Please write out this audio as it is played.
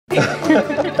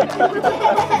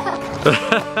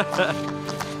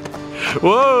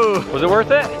Whoa! Was it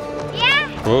worth it? Yeah.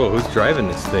 Whoa, who's driving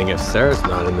this thing if Sarah's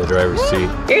not in the driver's seat?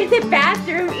 You're in the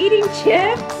bathroom eating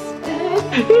chips.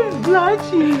 He's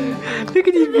blotchy. Look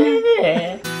at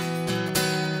him.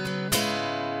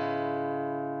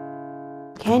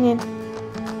 Canyon,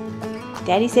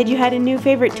 Daddy said you had a new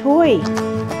favorite toy.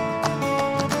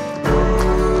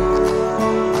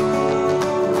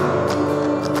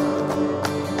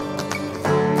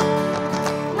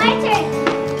 My turn.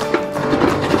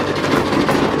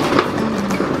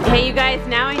 Hey, you guys,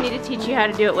 now I need to teach you how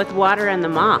to do it with water and the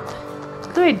mop.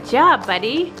 Good job,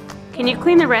 buddy. Can you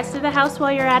clean the rest of the house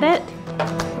while you're at it?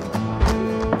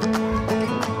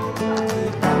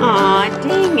 Aw,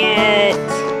 dang it.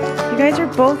 You guys are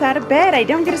both out of bed. I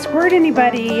don't get to squirt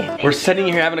anybody. We're sitting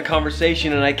here having a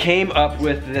conversation and I came up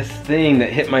with this thing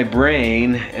that hit my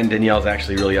brain, and Danielle's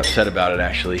actually really upset about it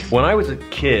actually. When I was a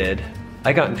kid,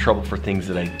 I got in trouble for things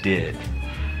that I did.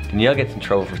 Danielle gets in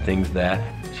trouble for things that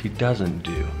she doesn't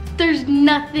do. There's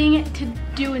nothing to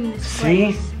do in this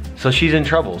place. See? So she's in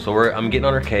trouble. So I'm getting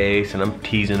on her case and I'm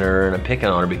teasing her and I'm picking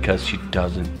on her because she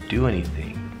doesn't do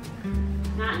anything.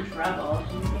 Not in trouble.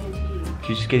 She's getting teased.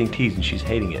 She's just getting teased and she's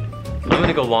hating it. I'm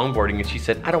gonna go longboarding and she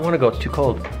said, I don't wanna go, it's too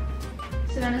cold.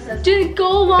 Savannah says, "Didn't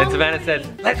go longboarding." And Savannah says,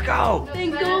 let's go.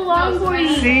 Then go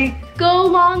longboarding. See? Go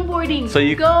longboarding. So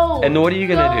you go. And what are you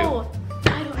gonna do?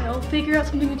 I don't know. Figure out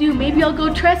something to do. Maybe I'll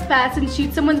go trespass and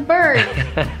shoot someone's bird.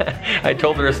 I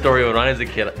told her a story when I was a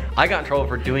kid. I got in trouble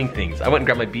for doing things. I went and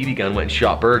grabbed my BB gun, went and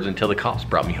shot birds until the cops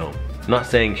brought me home. I'm not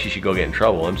saying she should go get in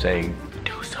trouble. I'm saying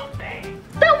do something.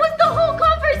 That was the whole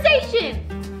conversation.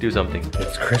 Do something.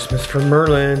 It's Christmas for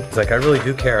Merlin. It's like, I really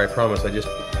do care, I promise. I just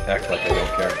act like I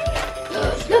don't care.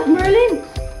 Look, Merlin.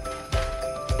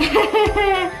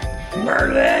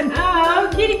 Merlin! Oh,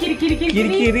 kitty, kitty, kitty, kitty, Kitty,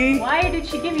 kitty. Why did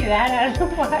she give you that? I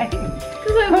don't know why.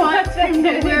 Because I want him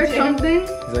to wear something.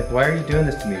 He's like, why are you doing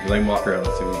this to me? Let him walk around,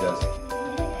 let's see what he does.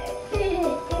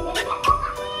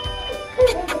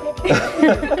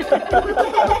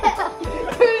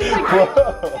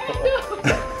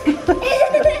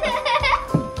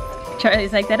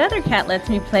 Charlie's like, that other cat lets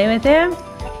me play with him.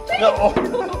 No.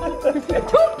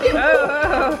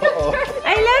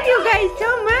 I love you guys so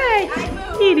much.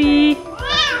 Kitty. So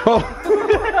Oh.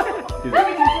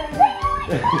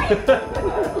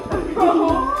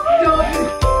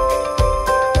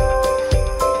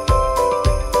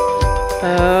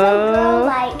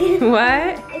 girl-like.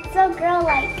 What? It's so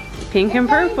girl-like. Pink and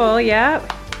purple,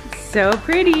 yep. So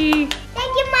pretty.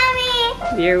 Thank you,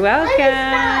 Mommy. You're What is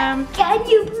that? welcome. Can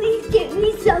you please get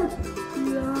me some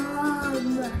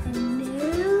ramen?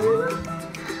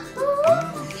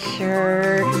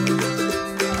 Sure.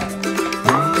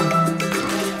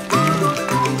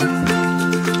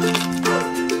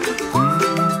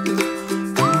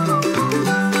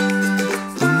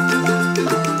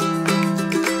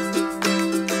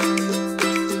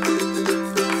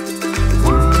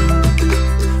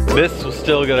 This was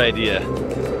still a good idea,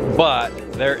 but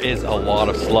there is a lot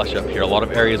of slush up here, a lot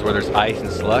of areas where there's ice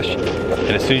and slush, and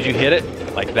as soon as you hit it,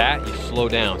 like that, you slow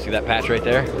down. See that patch right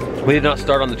there? We did not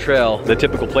start on the trail, the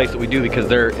typical place that we do, because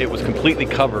it was completely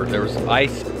covered. There was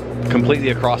ice completely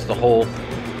across the whole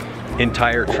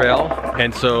entire trail,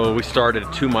 and so we started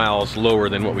 2 miles lower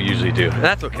than what we usually do. And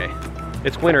that's okay.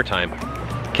 It's winter time.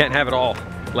 Can't have it all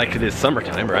like it is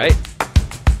summertime, right?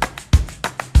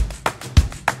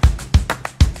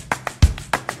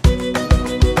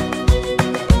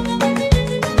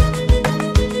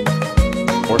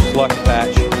 More slush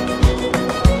patch.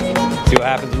 See what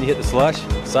happens when you hit the slush?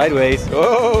 Sideways.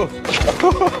 Oh!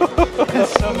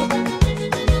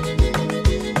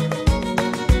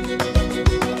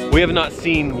 We have not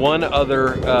seen one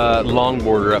other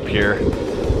longboarder up here.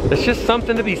 There's just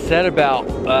something to be said about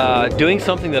doing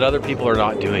something that other people are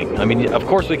not doing. I mean, of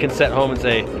course we can sit home and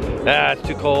say, ah, it's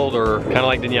too cold, or kind of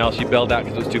like Danielle, she bailed out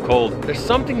because it was too cold. There's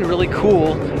something really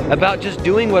cool about just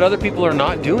doing what other people are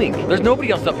not doing. There's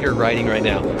nobody else up here riding right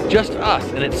now, just us,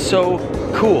 and it's so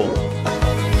cool.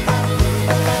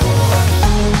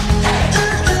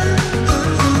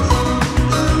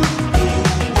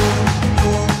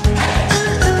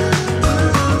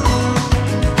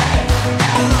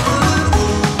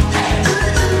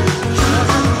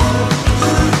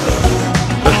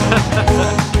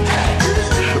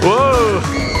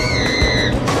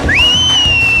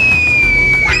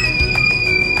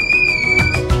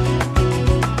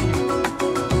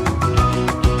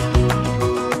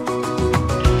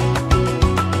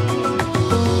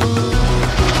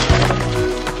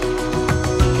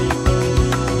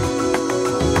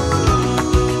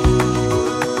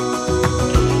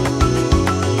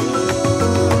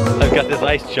 I've got this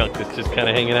ice chunk that's just kind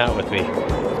of hanging out with me.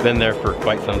 been there for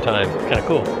quite some time. It's kind of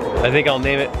cool. I think I'll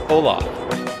name it Olaf.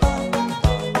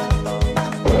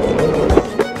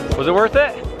 Was it worth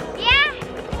it? Yeah.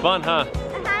 Fun, huh?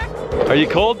 Uh-huh. Are you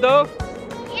cold though?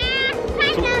 Yeah,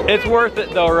 kind of. It's worth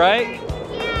it though, right?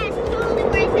 Yeah, it's totally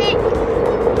worth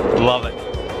it. Love it.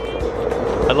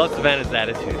 I love Savannah's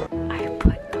attitude. I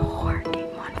put the whore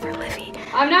game on for Livy.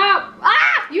 I'm not.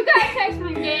 Ah! You guys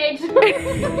actually engaged.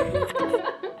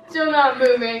 Still not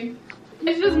moving.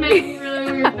 It's just making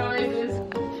really weird noises.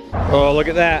 Oh, look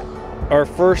at that. Our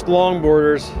first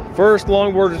longboarders. First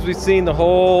longboarders we've seen the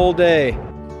whole day.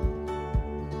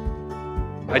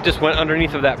 I just went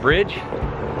underneath of that bridge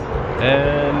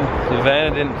and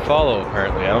Savannah didn't follow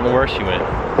apparently. I don't know where she went.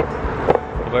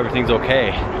 Hope everything's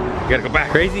okay. We gotta go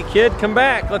back. Crazy kid, come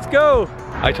back, let's go.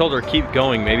 I told her keep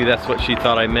going. Maybe that's what she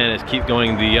thought I meant, is keep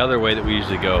going the other way that we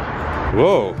usually go.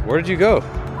 Whoa, where did you go?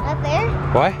 Up there?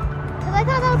 Why? Because I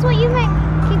thought that was what you meant.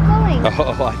 Keep going.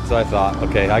 Oh, so I thought.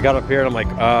 Okay, I got up here and I'm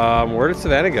like, where did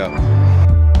Savannah go?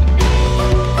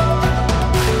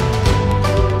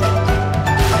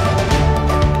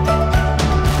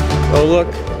 Oh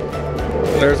look,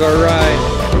 there's our ride.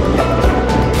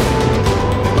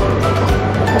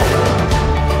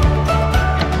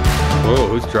 Whoa,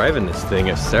 who's driving this thing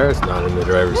if Sarah's not in the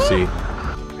driver's seat?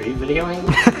 Are you videoing?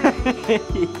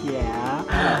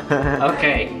 Yeah.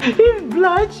 Okay. He's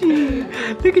blushing.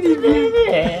 Look at his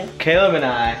baby. Caleb and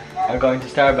I are going to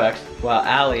Starbucks while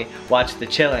Allie watched the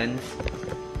Chillins.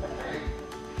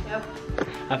 Yep.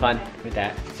 Have fun with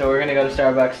that. So we're gonna go to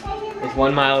Starbucks. It's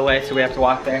 1 mile away, so we have to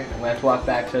walk there. And we have to walk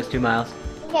back, so it's 2 miles.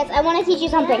 Kids, I want to teach you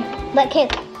something. But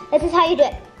kids, this is how you do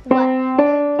it. 1, 2,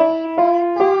 3,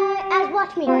 4, 5. As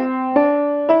watch me.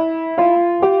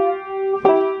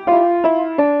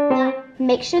 Now,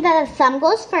 make sure that the thumb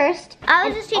goes first. I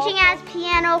was just teaching as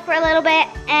piano for a little bit,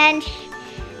 and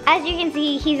as you can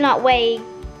see, he's not way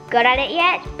good at it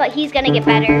yet, but he's gonna get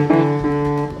better.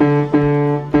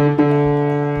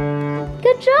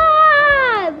 Good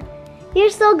job! You're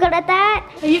so good at that.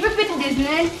 Have you ever been to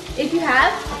Disneyland? If you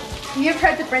have you ever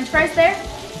tried the French fries there?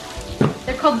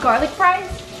 They're called garlic fries.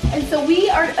 And so we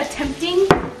are attempting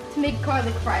to make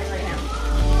garlic fries right now.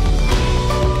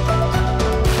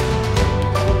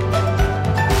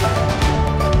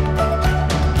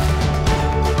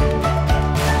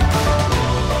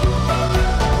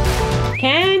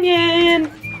 Canyon!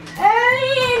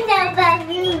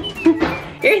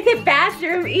 You're in the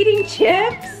bathroom eating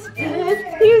chips?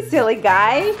 You silly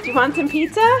guy. Do you want some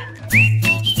pizza?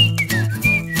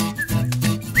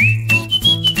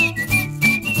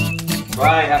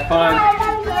 Alright, have fun.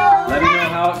 Let me know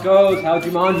how it goes, how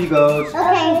Jumanji goes. Okay.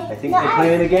 I think they're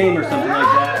playing a game or something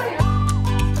like that.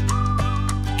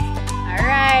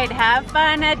 Alright, have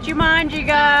fun at Jumanji,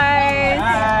 guys.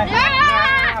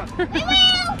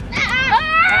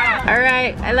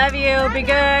 Alright, I love you. Be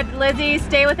good. Lizzie,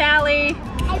 stay with Allie.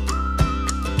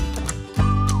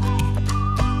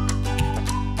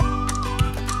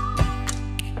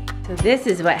 So this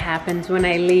is what happens when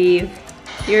I leave.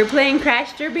 You're playing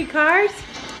Crash Derby cars?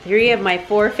 3 of my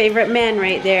 4 favorite men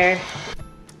right there.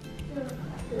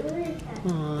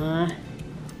 Aww.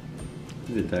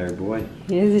 He's a tired boy.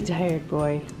 He is a tired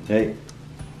boy. Hey,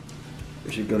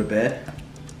 we should go to bed.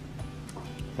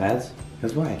 Pads?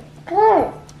 Because why?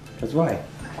 Good. Because why?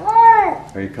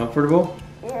 Good. Are you comfortable?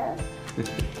 Yeah.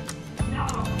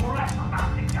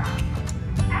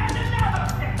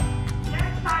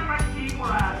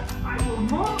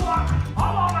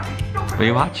 What are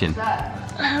you watching? That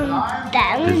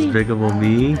Despicable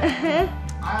Me.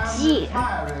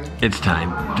 It's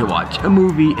time to watch a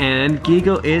movie, and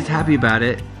Giggle is happy about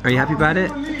it. Are you happy about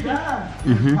it?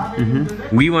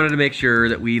 We wanted to make sure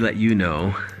that we let you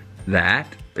know that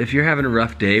if you're having a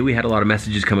rough day, we had a lot of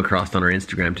messages come across on our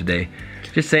Instagram today,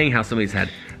 just saying how somebody's had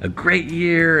a great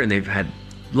year and they've had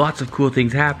lots of cool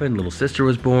things happen. Little sister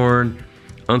was born,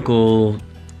 uncle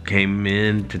came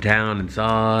into town and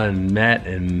saw and met,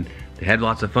 and they had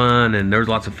lots of fun, and there was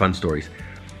lots of fun stories.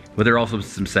 But there are also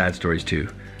some sad stories too.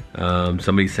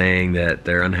 Somebody's saying that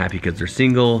they're unhappy because they're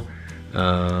single.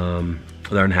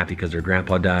 They're unhappy because their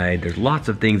grandpa died. There's lots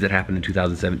of things that happened in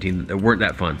 2017 that weren't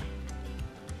that fun.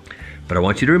 But I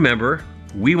want you to remember,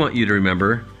 we want you to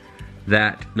remember,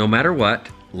 that no matter what,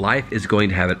 life is going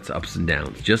to have its ups and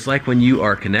downs. Just like when you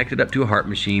are connected up to a heart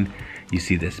machine, you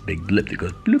see this big blip that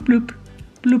goes bloop, bloop,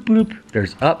 bloop, bloop.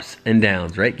 There's ups and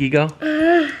downs, right, Gigo?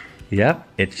 Yep,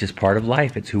 it's just part of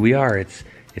life. It's who we are. It's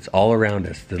all around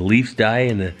us. The leaves die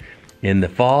in the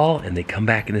fall and they come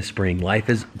back in the spring. Life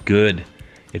is good.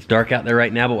 It's dark out there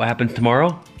right now, but what happens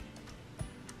tomorrow?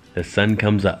 The sun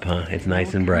comes up, huh? It's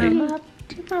nice and bright.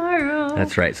 tomorrow.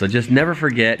 That's right. So just never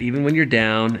forget, even when you're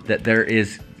down, that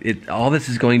all this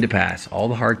is going to pass. All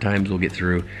the hard times will get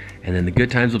through, and then the good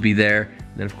times will be there.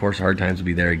 And then of course hard times will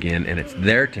be there again, and it's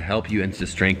there to help you and to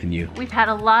strengthen you. We've had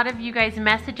a lot of you guys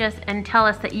message us and tell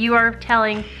us that you are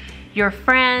telling your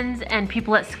friends and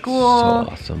people at school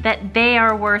So awesome. that they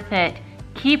are worth it.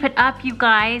 Keep it up, you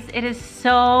guys. It is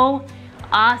so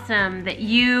awesome that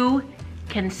you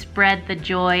can spread the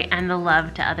joy and the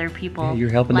love to other people. Yeah,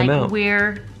 you're helping them out.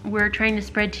 We're trying to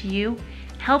spread to you.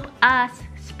 Help us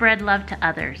spread love to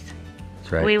others.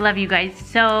 That's right. We love you guys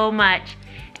so much.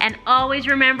 And always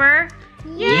remember,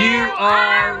 You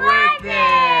are worth it!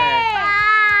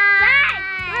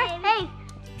 Bye! Hey,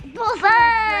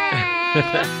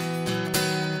 bullseye!